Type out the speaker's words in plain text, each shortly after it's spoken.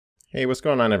Hey, what's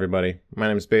going on everybody? My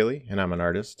name is Bailey and I'm an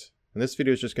artist. And this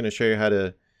video is just going to show you how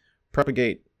to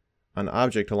propagate an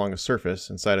object along a surface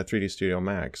inside of 3D Studio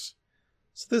Max.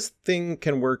 So this thing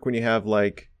can work when you have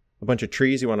like a bunch of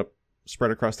trees you want to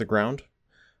spread across the ground.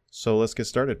 So let's get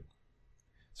started.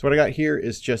 So what I got here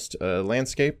is just a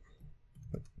landscape.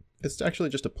 It's actually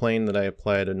just a plane that I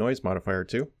applied a noise modifier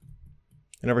to.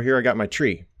 And over here I got my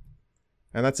tree.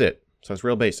 And that's it. So it's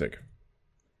real basic.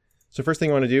 So first thing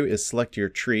you want to do is select your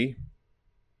tree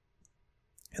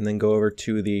and then go over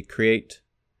to the create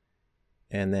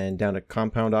and then down to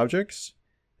compound objects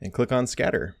and click on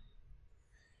scatter.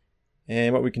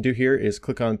 And what we can do here is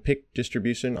click on pick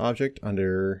distribution object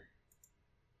under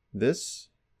this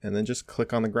and then just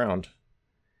click on the ground.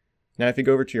 Now if you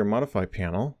go over to your modify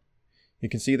panel, you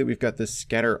can see that we've got this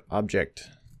scatter object.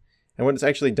 And what it's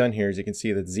actually done here is you can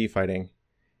see that Z fighting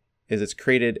is it's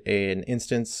created an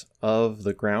instance of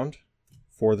the ground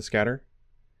for the scatter.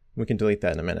 We can delete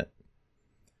that in a minute.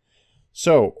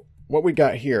 So what we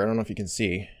got here, I don't know if you can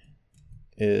see,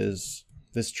 is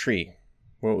this tree.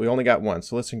 Well, we only got one,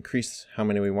 so let's increase how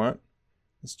many we want.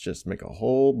 Let's just make a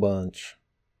whole bunch.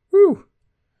 Woo!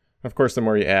 Of course, the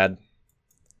more you add,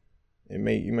 you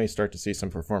may start to see some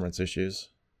performance issues.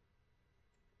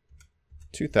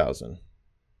 2,000.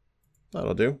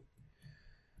 That'll do.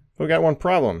 But we got one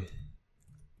problem.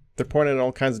 They're pointed in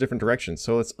all kinds of different directions,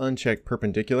 so let's uncheck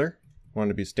perpendicular. I want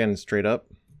to be standing straight up.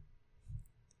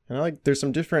 And there's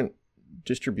some different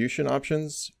distribution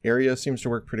options. Area seems to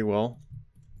work pretty well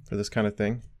for this kind of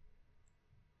thing.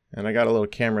 And I got a little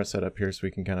camera set up here so we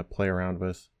can kind of play around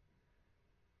with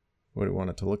what we want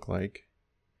it to look like.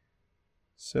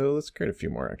 So let's create a few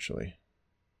more actually.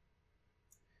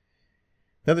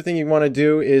 Another thing you want to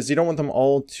do is you don't want them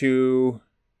all to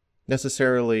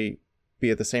necessarily be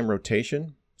at the same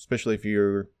rotation, especially if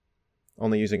you're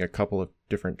only using a couple of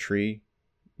different tree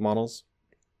models.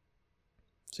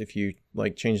 So if you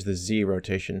change the Z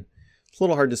rotation, it's a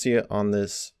little hard to see it on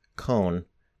this cone.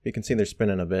 You can see they're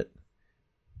spinning a bit.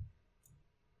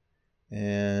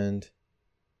 And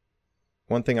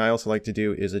one thing I also like to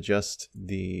do is adjust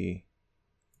the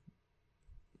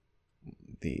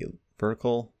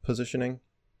vertical positioning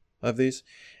of these.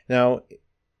 Now,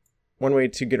 one way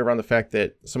to get around the fact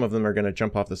that some of them are going to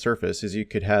jump off the surface is you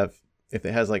could have, if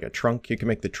it has like a trunk, you can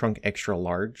make the trunk extra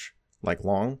large, like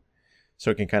long,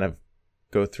 so it can kind of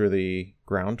go through the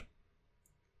ground.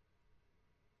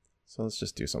 So let's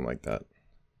just do something like that.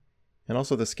 And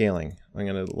also the scaling. I'm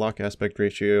going to lock aspect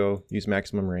ratio, use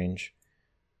maximum range,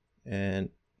 and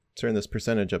turn this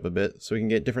percentage up a bit so we can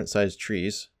get different sized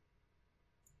trees.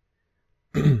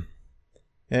 And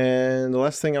the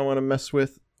last thing I want to mess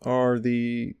with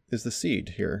is the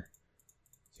seed here.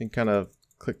 So you can kind of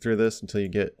click through this until you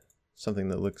get something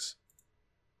that looks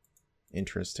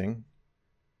interesting.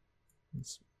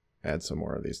 Let's add some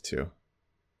more of these too.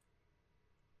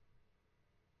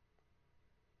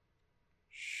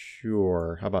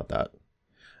 Sure, how about that?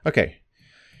 Okay.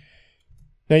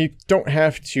 Now you don't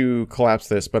have to collapse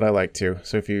this, but I like to.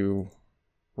 So if you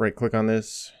right click on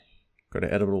this, go to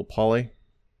editable poly,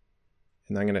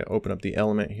 and I'm going to open up the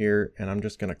element here, and I'm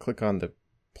just going to click on the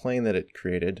plane that it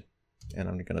created, and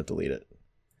I'm going to delete it.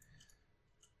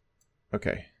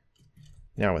 Okay.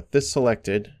 Now with this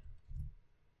selected, I'm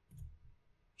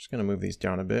just going to move these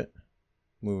down a bit,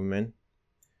 move them in,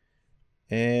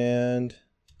 and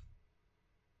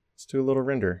let's do a little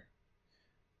render.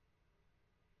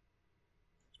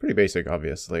 It's pretty basic,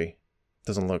 obviously.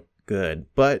 Doesn't look good,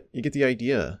 but you get the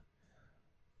idea.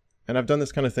 And I've done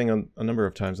this kind of thing a number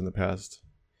of times in the past.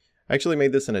 I actually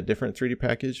made this in a different 3D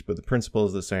package, but the principle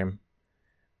is the same.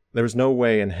 There was no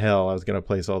way in hell I was going to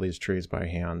place all these trees by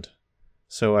hand.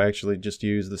 So I actually just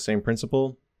used the same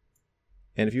principle.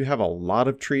 And if you have a lot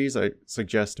of trees, I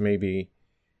suggest maybe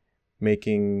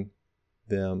making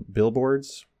them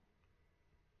billboards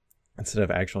instead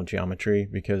of actual geometry,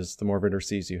 because the more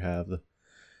vertices you have, the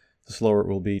slower it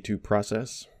will be to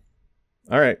process.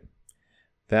 All right,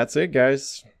 that's it,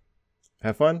 guys.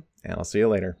 Have fun, and I'll see you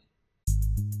later.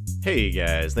 Hey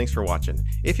guys, thanks for watching.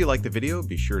 If you liked the video,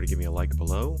 be sure to give me a like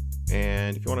below.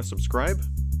 And if you want to subscribe,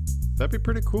 that'd be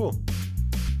pretty cool.